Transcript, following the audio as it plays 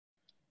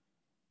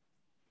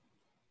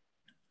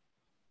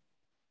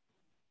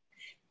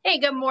Hey,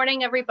 good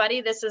morning,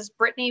 everybody. This is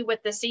Brittany with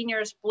the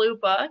Seniors Blue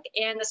Book.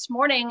 And this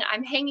morning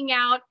I'm hanging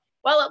out,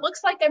 well, it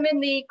looks like I'm in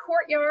the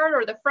courtyard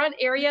or the front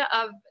area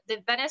of the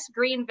Venice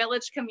Green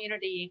Village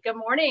community. Good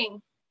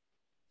morning.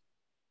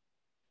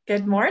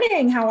 Good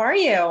morning. How are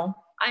you?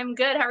 I'm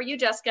good. How are you,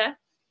 Jessica?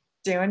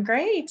 Doing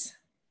great.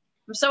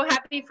 I'm so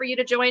happy for you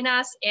to join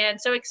us and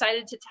so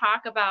excited to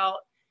talk about,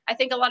 I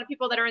think a lot of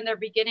people that are in their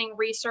beginning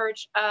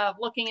research of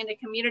looking into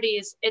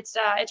communities, it's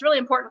really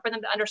important for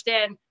them to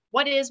understand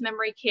what is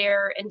memory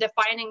care and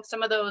defining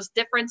some of those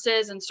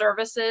differences and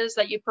services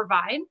that you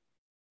provide.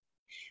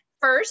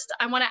 First,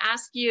 I want to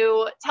ask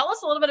you, tell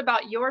us a little bit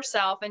about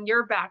yourself and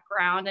your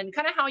background and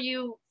kind of how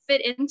you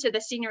fit into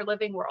the senior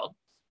living world.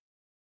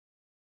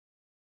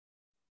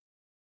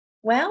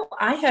 Well,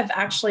 I have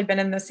actually been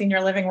in the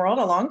senior living world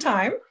a long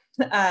time.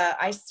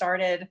 I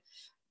started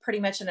pretty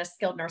much in a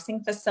skilled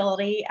nursing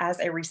facility as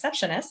a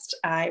receptionist,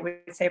 I would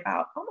say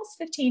about almost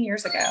 15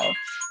 years ago.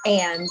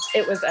 And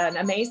it was an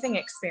amazing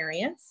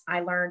experience.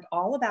 I learned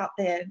all about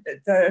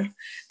the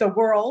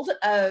world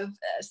of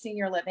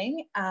senior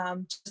living.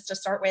 Just to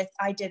start with,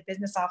 I did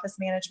business office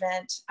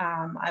management.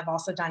 I've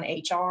also done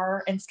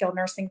HR in skilled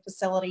nursing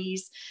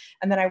facilities.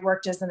 And then I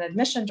worked as an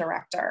admission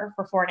director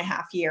for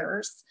 4.5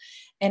 years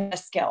in a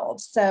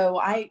skilled.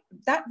 So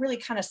that really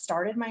kind of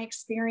started my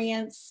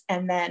experience.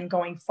 And then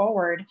going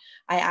forward,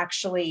 I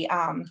actually,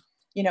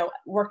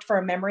 worked for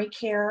a memory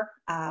care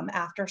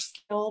after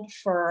skilled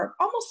for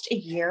almost a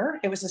year.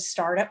 It was a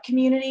startup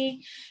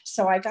community.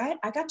 So I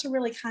got to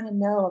really kind of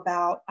know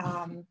about,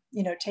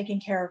 taking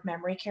care of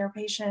memory care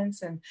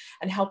patients and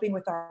helping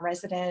with our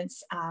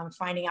residents,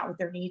 finding out what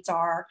their needs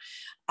are.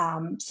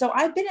 So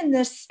I've been in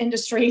this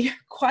industry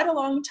quite a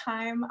long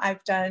time.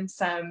 I've done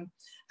some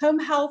home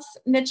health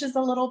niches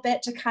a little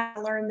bit to kind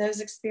of learn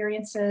those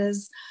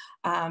experiences.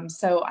 And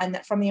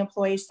from the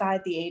employee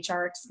side, the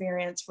HR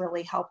experience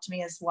really helped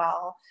me as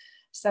well.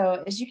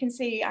 So as you can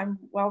see, I'm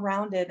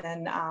well-rounded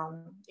and,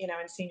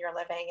 in senior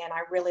living, and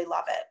I really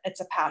love it.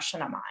 It's a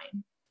passion of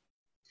mine.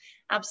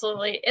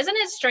 Absolutely. Isn't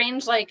it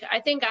strange? Like,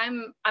 I think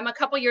I'm a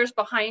couple years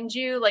behind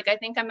you. Like, I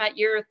think I'm at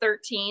year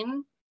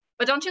 13,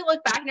 but don't you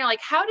look back and you're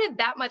like, how did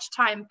that much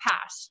time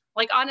pass?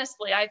 Like,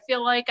 honestly, I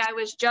feel like I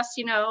was just,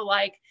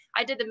 like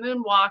I did the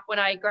moonwalk when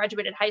I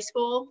graduated high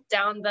school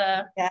down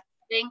the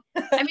thing.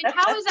 I mean,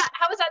 how is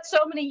that so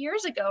many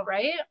years ago,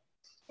 right?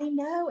 I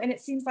know. And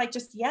it seems like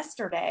just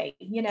yesterday,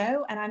 and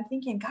I'm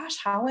thinking, gosh,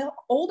 how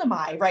old am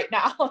I right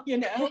now? So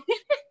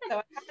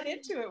I got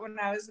into it when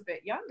I was a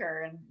bit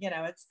younger, and,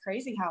 it's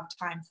crazy how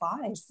time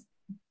flies.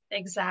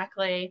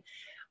 Exactly.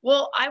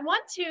 Well, I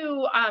want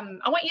you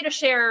to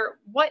share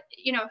what,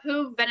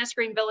 who Venice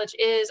Green Village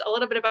is, a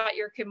little bit about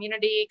your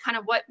community, kind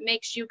of what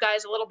makes you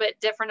guys a little bit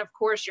different, of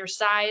course, your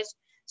size.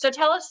 So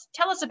tell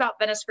us about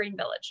Venice Green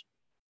Village.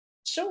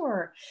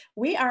 Sure.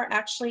 We are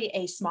actually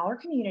a smaller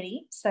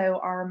community.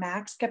 So our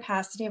max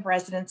capacity of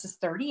residents is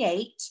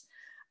 38.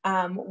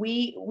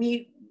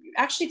 We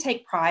actually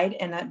take pride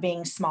in it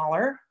being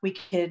smaller. We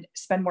could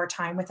spend more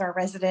time with our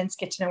residents,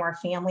 get to know our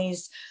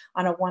families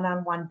on a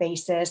one-on-one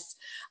basis.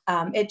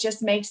 It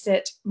just makes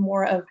it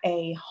more of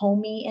a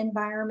homey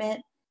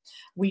environment.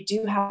 We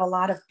do have a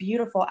lot of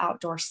beautiful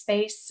outdoor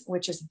space,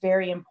 which is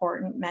very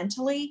important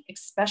mentally,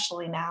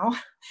 especially now.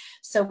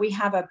 So we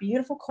have a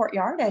beautiful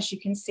courtyard, as you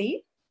can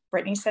see.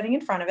 Brittany's sitting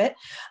in front of it,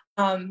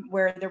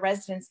 where the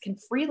residents can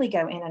freely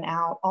go in and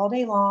out all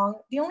day long.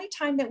 The only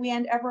time that we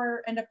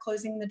ever end up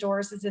closing the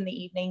doors is in the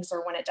evenings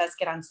or when it does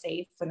get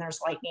unsafe, when there's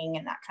lightning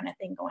and that kind of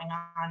thing going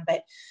on.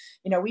 But,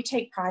 we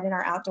take pride in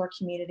our outdoor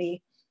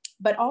community.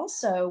 But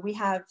also we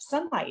have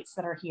sunlights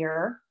that are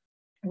here.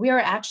 We are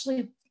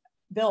actually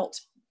built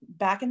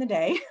back in the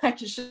day, I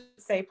should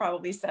say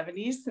probably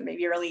 70s,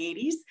 maybe early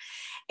 80s.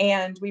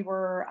 And we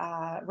were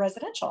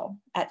residential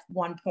at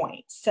one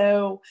point.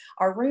 So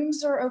our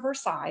rooms are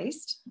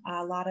oversized.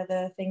 A lot of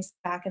the things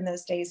back in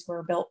those days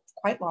were built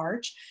quite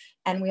large.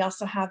 And we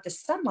also have the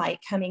sunlight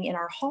coming in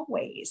our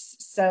hallways.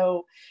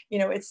 So,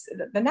 it's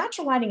the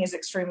natural lighting is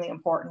extremely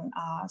important,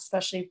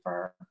 especially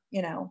for,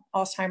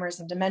 Alzheimer's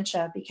and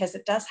dementia, because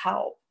it does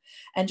help.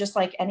 And just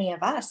like any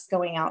of us,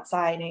 going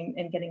outside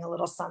and getting a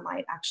little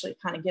sunlight actually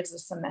kind of gives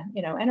us some,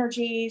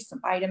 energy, some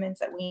vitamins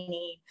that we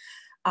need.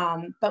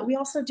 But we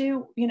also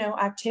do,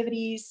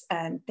 activities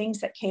and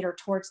things that cater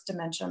towards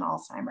dementia and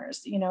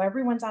Alzheimer's.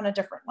 Everyone's on a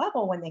different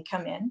level when they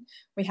come in.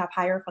 We have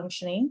higher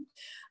functioning.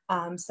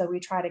 So we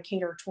try to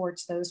cater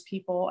towards those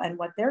people and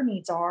what their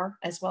needs are,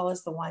 as well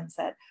as the ones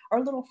that are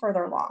a little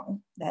further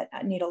along that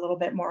need a little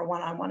bit more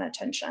one-on-one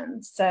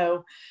attention.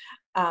 So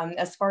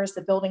as far as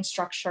the building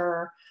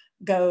structure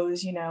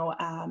goes,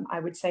 I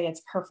would say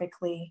it's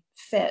perfectly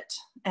fit.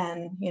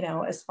 And,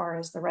 as far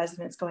as the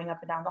residents going up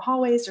and down the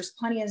hallways, there's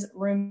plenty of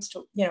rooms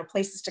to,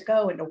 places to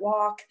go and to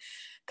walk.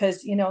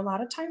 Because, a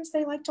lot of times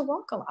they like to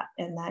walk a lot,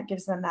 and that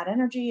gives them that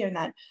energy and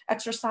that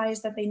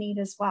exercise that they need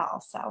as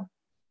well. So.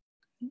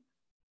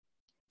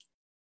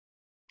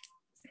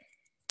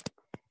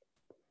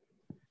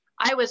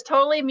 I was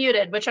totally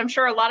muted, which I'm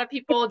sure a lot of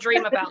people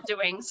dream about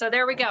doing. So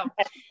there we go.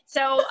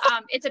 So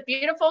it's a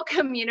beautiful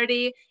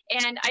community.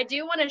 And I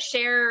do want to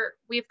share,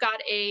 we've got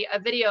a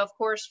video, of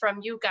course, from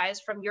you guys,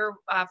 from your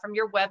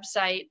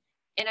website.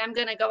 And I'm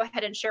going to go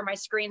ahead and share my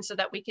screen so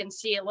that we can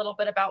see a little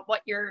bit about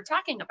what you're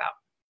talking about.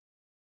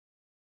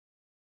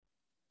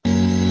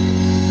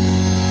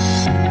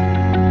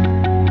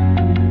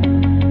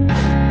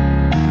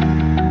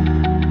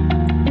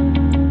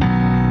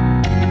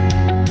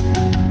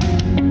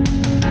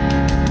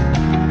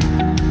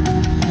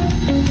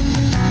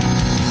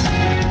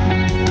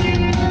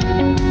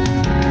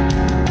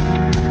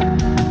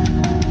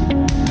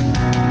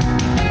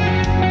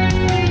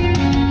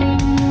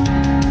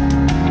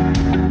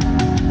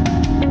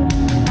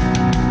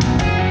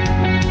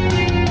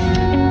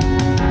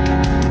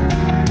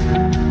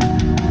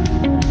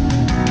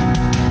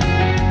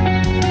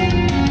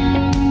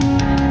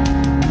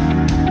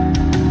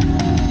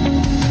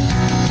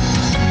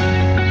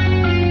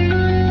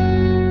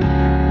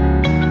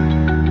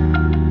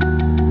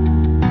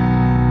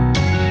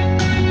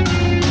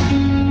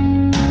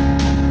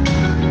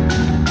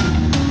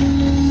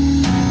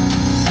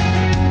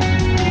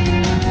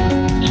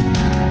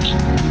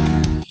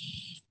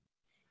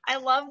 I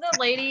love the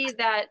lady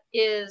that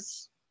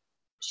is,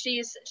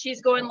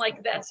 she's going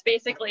like this,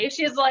 basically.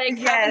 She's like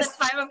having the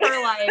time of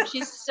her life.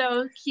 She's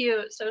so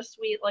cute, so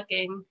sweet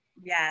looking.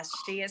 Yes,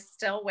 she is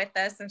still with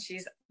us, and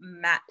she's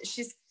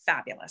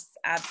fabulous.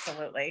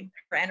 Absolutely.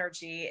 Her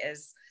energy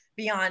is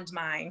beyond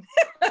mine.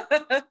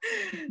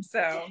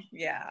 So,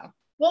 yeah.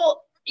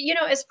 Well, you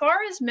know, as far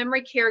as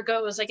memory care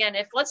goes, again,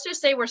 if let's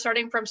just say we're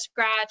starting from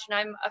scratch and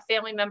I'm a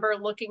family member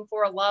looking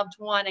for a loved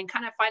one and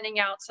kind of finding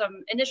out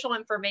some initial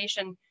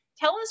information,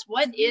 tell us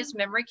what is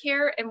memory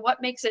care and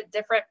what makes it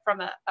different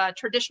from a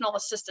traditional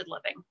assisted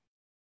living.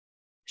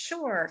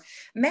 Sure.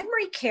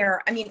 Memory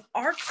care, I mean,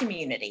 our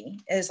community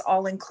is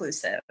all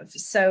inclusive.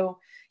 So,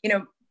 you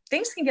know,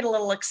 things can get a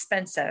little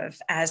expensive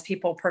as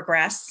people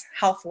progress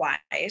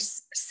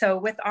health-wise. So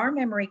with our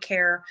memory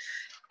care,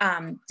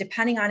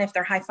 depending on if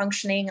they're high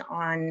functioning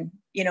on,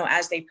 you know,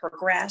 as they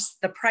progress,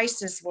 the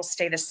prices will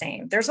stay the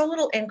same. There's a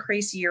little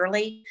increase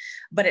yearly,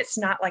 but it's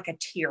not like a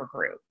tier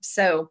group.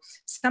 So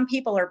some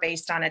people are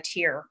based on a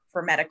tier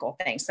for medical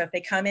things. So if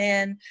they come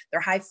in,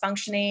 they're high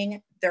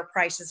functioning, their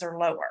prices are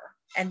lower.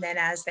 And then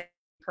as they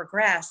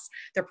progress,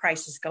 their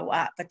prices go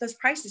up. But those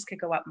prices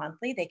could go up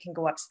monthly. They can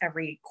go up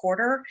every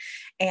quarter,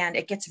 and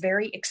it gets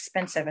very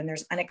expensive, and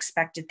there's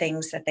unexpected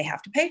things that they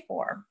have to pay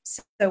for.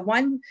 So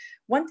one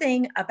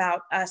thing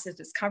about us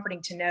is it's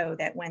comforting to know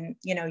that when,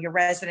 you know, your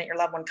resident, your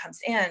loved one comes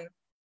in,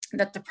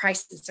 that the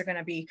prices are going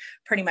to be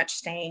pretty much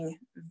staying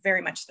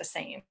very much the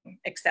same,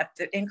 except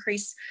the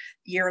increase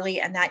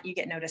yearly, and that you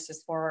get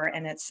notices for,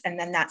 and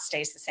then that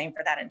stays the same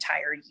for that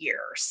entire year.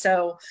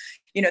 So,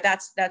 you know,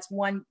 that's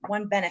one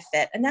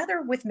benefit.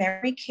 Another with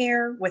memory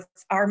care, with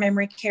our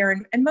memory care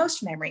and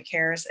most memory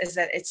cares, is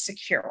that it's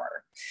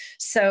secure.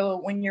 So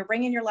when you're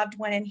bringing your loved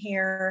one in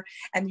here,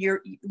 and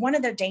one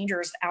of the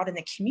dangers out in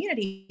the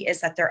community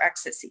is that they're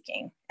exit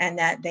seeking, and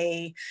that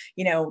they,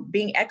 you know,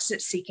 being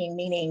exit seeking,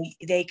 meaning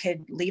they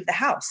could leave the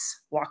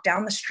house, walk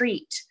down the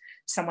street,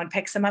 someone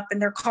picks them up in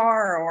their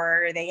car,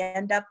 or they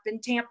end up in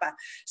Tampa.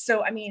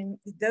 So, I mean,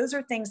 those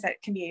are things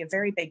that can be a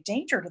very big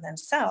danger to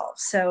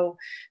themselves. So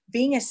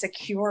being a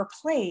secure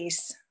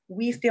place,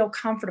 we feel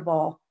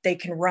comfortable. They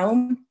can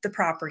roam the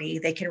property,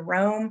 they can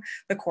roam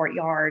the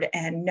courtyard,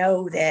 and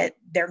know that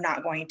they're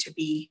not going to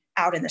be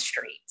out in the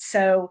street.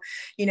 So,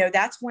 you know,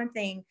 that's one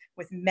thing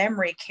with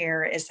memory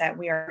care, is that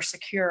we are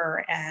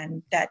secure,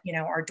 and that, you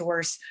know, our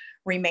doors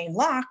remain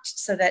locked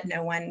so that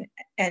no one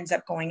ends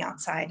up going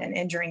outside and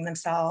injuring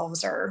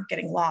themselves or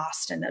getting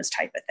lost and those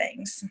type of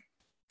things.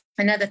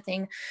 Another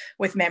thing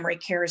with memory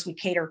care is we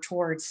cater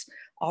towards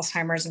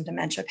Alzheimer's and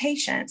dementia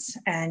patients.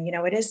 And, you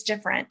know, it is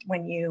different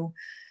when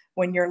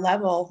your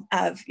level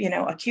of, you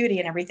know, acuity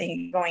and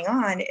everything going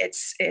on,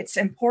 it's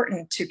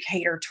important to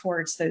cater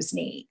towards those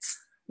needs.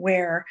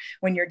 Where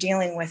when you're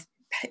dealing with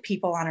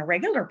people on a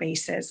regular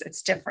basis,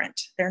 it's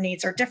different. Their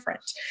needs are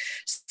different.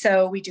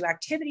 So we do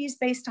activities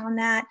based on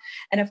that.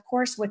 And of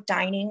course, with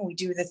dining, we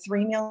do the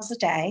 3 meals a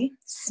day,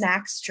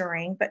 snacks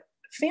during, but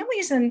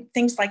families and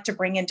things like to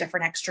bring in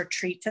different extra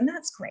treats, and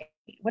that's great.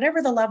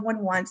 Whatever the loved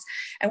one wants,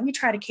 and we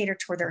try to cater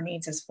toward their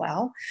needs as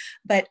well.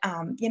 But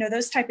you know,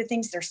 those type of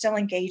things, they're still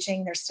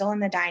engaging. They're still in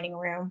the dining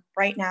room.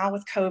 Right now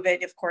with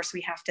COVID, of course,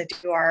 we have to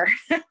do our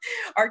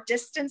our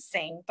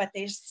distancing, but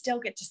they still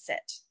get to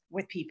sit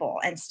with people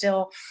and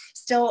still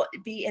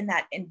be in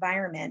that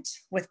environment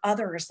with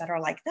others that are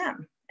like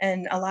them.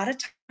 And a lot of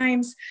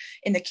times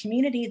in the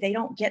community, they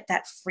don't get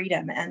that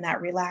freedom and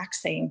that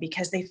relaxing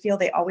because they feel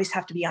they always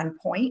have to be on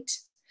point.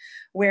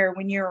 Where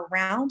when you're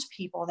around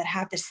people that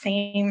have the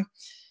same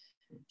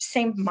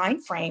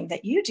mind frame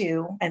that you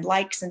do, and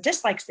likes and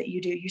dislikes that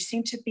you do, you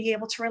seem to be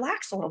able to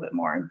relax a little bit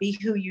more and be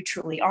who you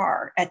truly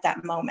are at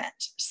that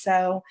moment.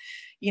 So,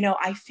 you know,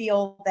 I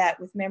feel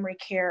that with memory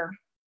care,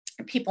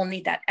 people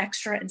need that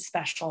extra and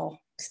special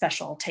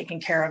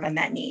taken care of, and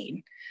that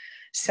need.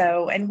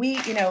 So, and we,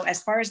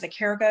 as far as the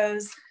care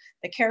goes,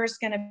 the care is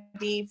going to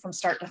be from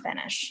start to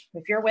finish.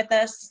 If you're with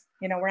us,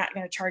 we're not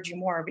going to charge you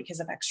more because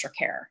of extra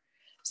care.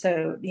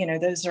 So,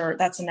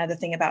 that's another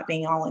thing about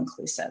being all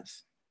inclusive.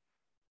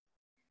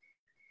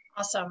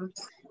 Awesome.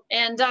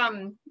 And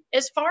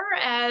as far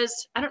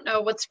as, I don't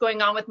know what's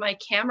going on with my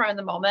camera in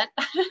the moment.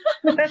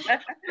 All of a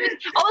sudden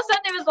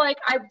it was like,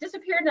 I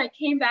disappeared and I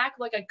came back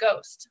like a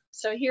ghost.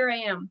 So here I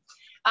am.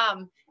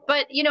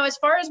 But, as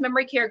far as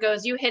memory care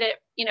goes, you hit it,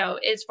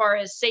 as far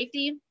as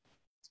safety.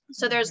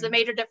 So there's the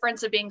major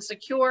difference of being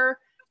secure.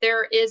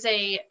 It's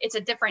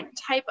a different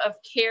type of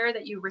care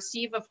that you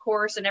receive, of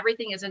course, and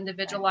everything is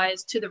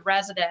individualized to the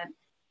resident.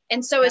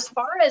 And so as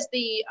far as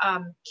the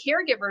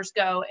caregivers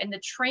go and the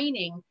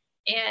training,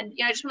 and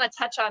I just want to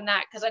touch on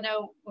that because I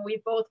know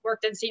we've both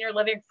worked in senior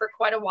living for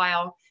quite a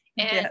while,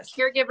 and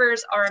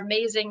caregivers are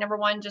amazing. Number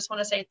one, just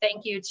want to say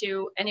thank you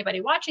to anybody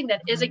watching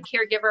that is a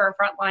caregiver or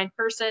frontline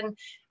person.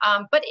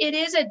 But it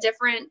is a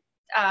different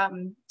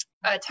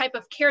type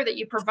of care that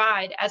you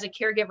provide as a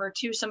caregiver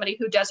to somebody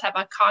who does have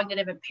a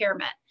cognitive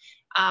impairment.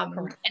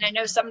 And I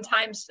know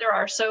sometimes there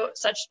are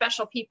such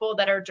special people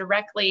that are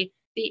directly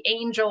the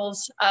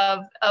angels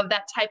of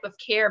that type of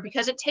care,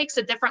 because it takes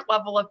a different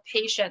level of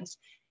patience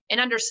and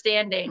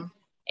understanding.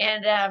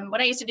 And when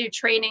I used to do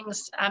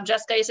trainings,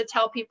 Jessica, I used to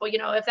tell people,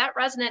 if that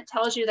resident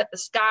tells you that the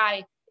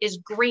sky is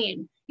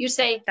green, you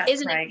say,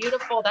 isn't it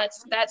beautiful?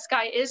 That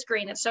sky is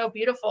green. It's so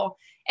beautiful.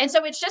 And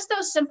so it's just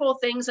those simple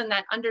things and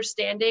that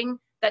understanding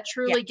that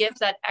truly gives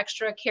that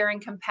extra care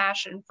and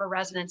compassion for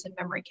residents in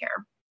memory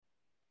care.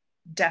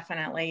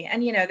 Definitely.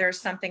 And,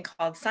 there's something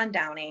called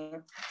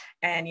sundowning.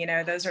 And,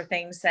 those are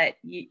things that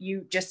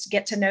you just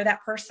get to know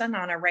that person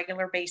on a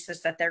regular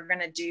basis, that they're going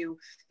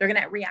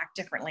to react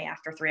differently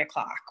after 3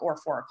 o'clock or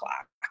 4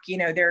 o'clock,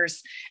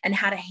 and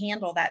how to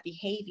handle that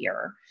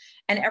behavior.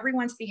 And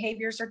everyone's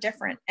behaviors are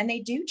different and they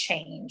do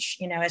change,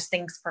 as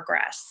things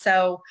progress.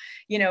 So,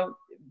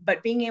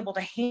 but being able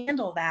to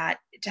handle that,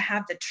 to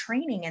have the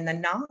training and the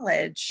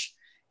knowledge,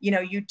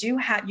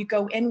 you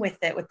go in with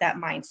it with that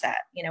mindset.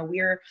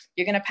 You're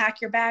going to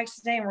pack your bags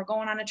today and we're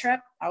going on a trip.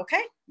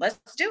 Okay, let's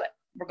do it.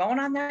 We're going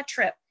on that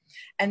trip.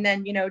 And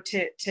then,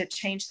 to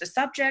change the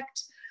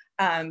subject,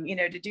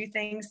 to do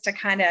things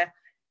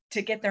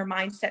to get their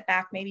mindset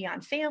back, maybe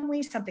on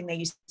family, something they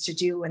used to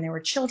do when they were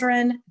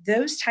children,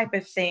 those type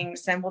of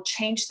things, then will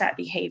change that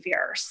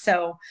behavior.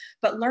 So,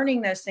 but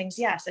learning those things,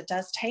 yes, it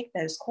does take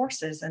those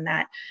courses and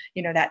that,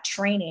 that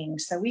training.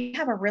 So we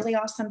have a really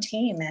awesome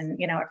team and,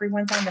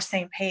 everyone's on the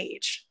same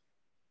page.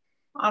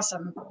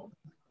 Awesome.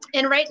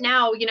 And right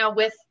now,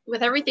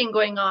 with everything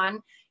going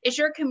on, is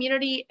your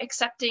community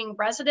accepting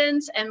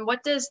residents, and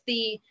what does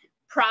the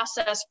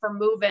process for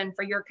move-in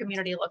for your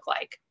community look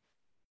like?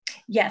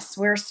 Yes,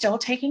 we're still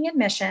taking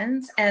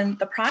admissions, and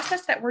the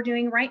process that we're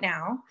doing right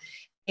now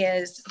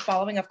is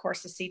following, of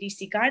course, the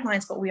CDC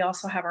guidelines, but we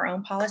also have our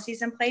own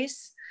policies in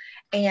place.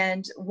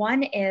 And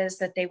one is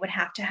that they would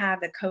have to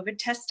have the COVID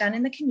test done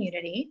in the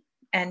community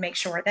and make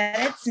sure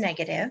that it's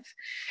negative.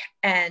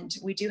 And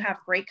we do have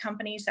great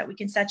companies that we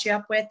can set you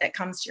up with that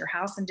comes to your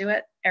house and do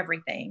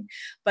everything.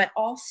 But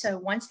also,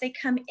 once they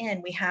come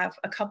in, we have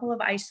a couple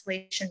of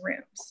isolation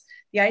rooms.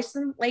 The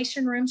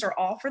isolation rooms are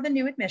all for the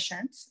new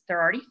admissions.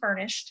 They're already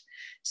furnished.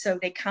 So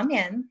they come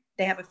in,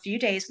 they have a few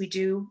days. We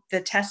do the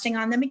testing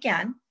on them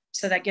again.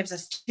 So that gives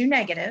us 2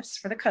 negatives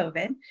for the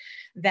COVID.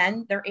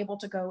 Then they're able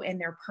to go in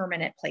their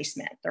permanent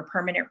placement, their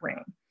permanent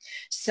room.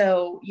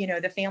 So,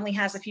 the family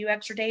has a few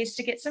extra days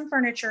to get some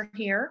furniture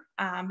here.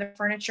 The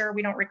furniture,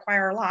 we don't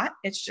require a lot.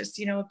 It's just,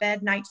 a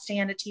bed,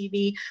 nightstand, a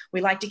TV.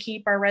 We like to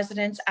keep our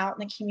residents out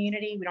in the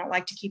community. We don't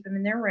like to keep them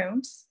in their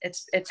rooms.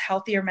 It's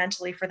healthier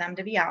mentally for them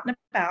to be out and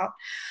about.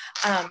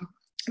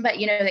 But,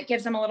 that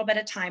gives them a little bit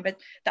of time. But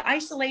the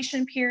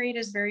isolation period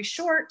is very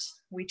short.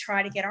 We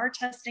try to get our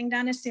testing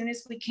done as soon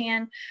as we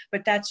can,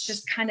 but that's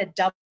just kind of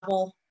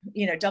double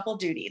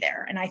duty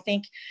there. And I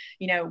think,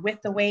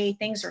 with the way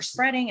things are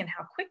spreading and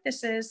how quick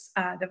this is,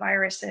 the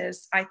virus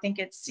is, I think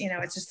it's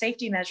a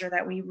safety measure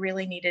that we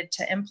really needed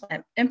to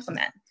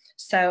implement.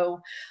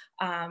 So,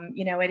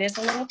 it is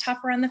a little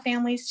tougher on the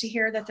families to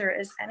hear that there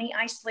is any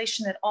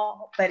isolation at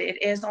all, but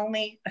it is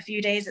only a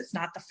few days. It's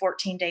not the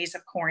 14 days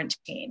of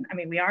quarantine. I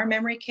mean, we are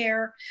memory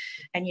care,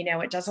 and,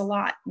 it does a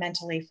lot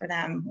mentally for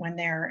them when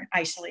they're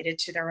isolated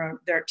to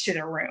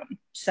their room.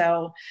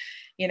 So,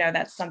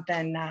 that's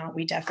something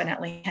we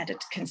definitely had to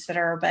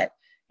consider, but,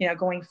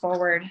 going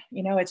forward,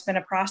 it's been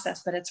a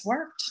process, but it's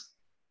worked.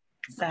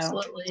 So.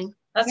 Absolutely.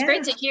 That's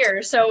great to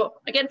hear. So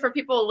again, for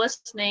people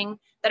listening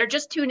that are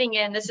just tuning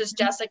in, this is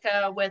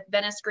Jessica with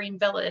Venice Green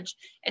Village.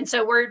 And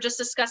so we're just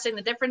discussing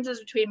the differences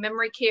between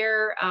memory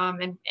care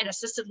and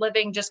assisted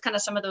living, just kind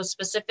of some of those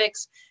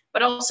specifics,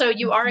 but also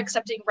you are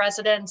accepting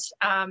residents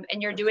and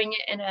you're doing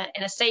it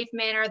in a safe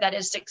manner that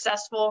is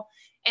successful.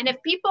 And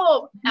if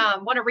people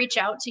want to reach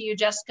out to you,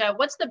 Jessica,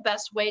 what's the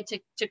best way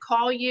to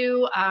call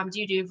you? Do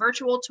you do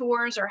virtual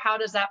tours, or how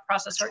does that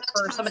process work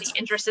for somebody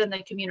interested in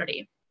the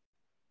community?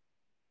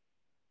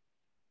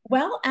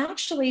 Well,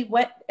 actually,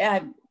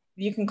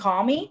 you can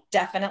call me.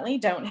 Definitely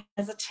don't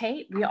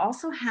hesitate. We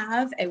also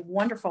have a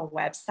wonderful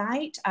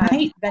website,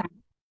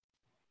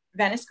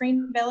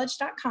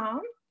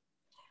 VeniceGreenVillage.com.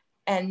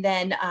 And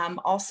then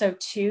also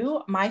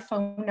too, my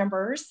phone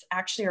numbers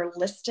actually are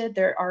listed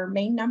there. Our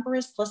main number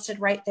is listed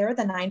right there,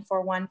 the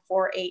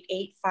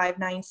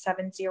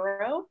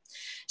 941-488-5970.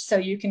 So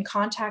you can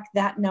contact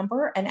that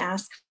number and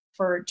ask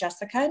for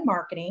Jessica in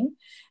marketing.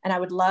 And I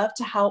would love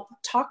to help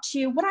talk to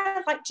you. What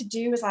I like to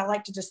do is I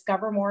like to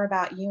discover more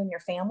about you and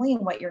your family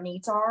and what your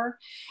needs are.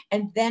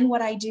 And then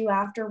what I do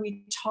after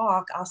we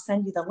talk, I'll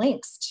send you the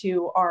links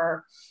to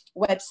our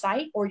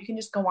website, or you can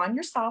just go on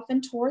yourself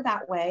and tour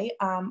that way.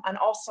 And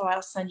also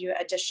I'll send you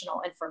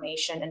additional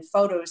information and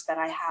photos that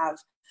I have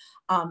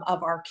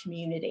of our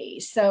community.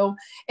 So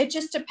it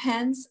just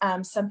depends.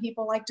 Some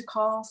people like to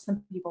call,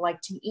 some people like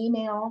to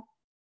email.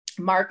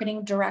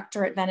 Marketing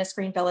director at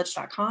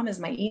VeniceGreenVillage.com is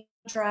my email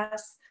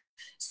address.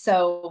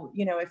 So,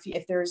 you know,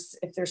 if there's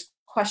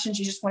questions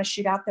you just want to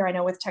shoot out there, I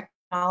know with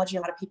technology,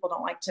 a lot of people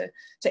don't like to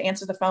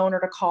answer the phone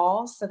or to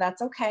call. So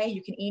that's okay.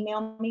 You can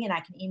email me and I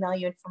can email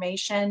you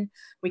information.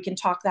 We can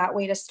talk that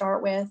way to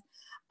start with.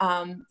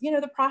 You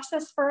know, the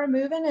process for a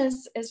move-in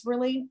is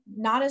really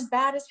not as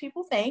bad as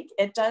people think.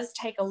 It does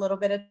take a little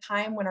bit of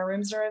time when our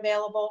rooms are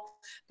available,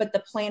 but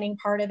the planning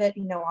part of it,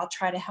 you know, I'll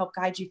try to help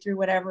guide you through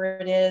whatever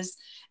it is.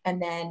 And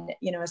then,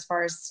 you know, as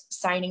far as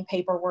signing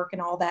paperwork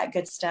and all that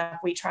good stuff,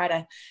 we try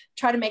to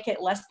make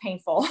it less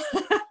painful,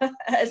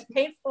 as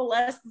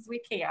less as we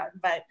can.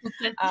 But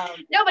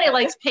nobody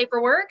likes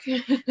paperwork.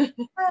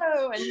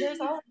 Oh, and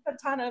there's always a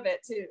ton of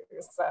it too.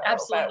 So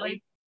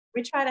absolutely.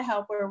 We try to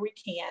help where we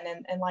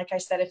can. And like I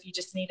said, if you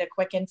just need a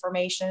quick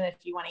information, if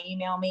you want to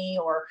email me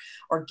or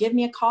give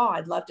me a call,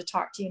 I'd love to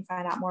talk to you and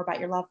find out more about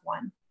your loved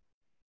one.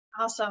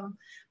 Awesome.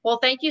 Well,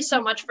 thank you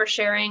so much for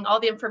sharing all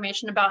the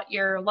information about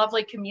your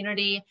lovely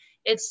community.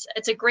 It's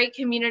a great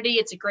community.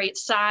 It's a great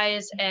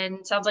size, and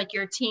it sounds like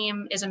your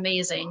team is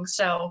amazing.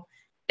 So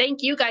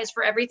thank you guys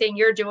for everything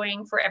you're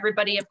doing for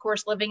everybody, of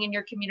course, living in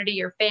your community,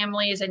 your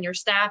families and your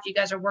staff. You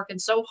guys are working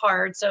so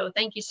hard. So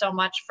thank you so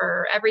much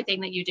for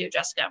everything that you do,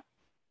 Jessica.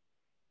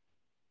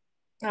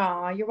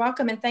 Oh, you're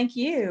welcome. And thank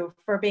you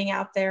for being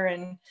out there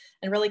and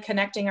really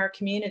connecting our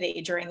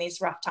community during these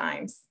rough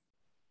times.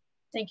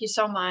 Thank you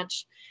so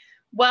much.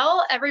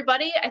 Well,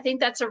 everybody, I think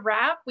that's a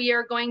wrap. We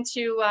are going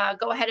to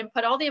go ahead and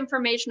put all the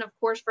information, of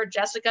course, for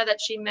Jessica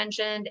that she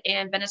mentioned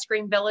and Venice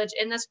Green Village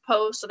in this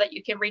post so that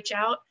you can reach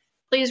out.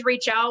 Please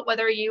reach out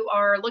whether you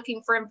are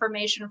looking for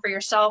information for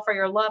yourself or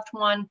your loved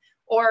one,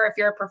 or if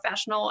you're a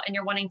professional and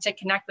you're wanting to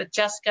connect with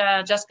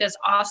Jessica. Jessica's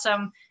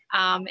awesome.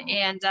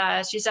 And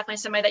she's definitely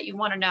somebody that you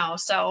want to know.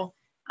 So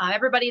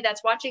everybody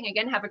that's watching,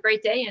 again, have a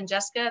great day. And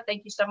Jessica,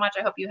 thank you so much.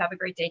 I hope you have a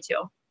great day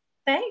too.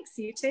 Thanks,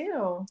 you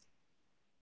too.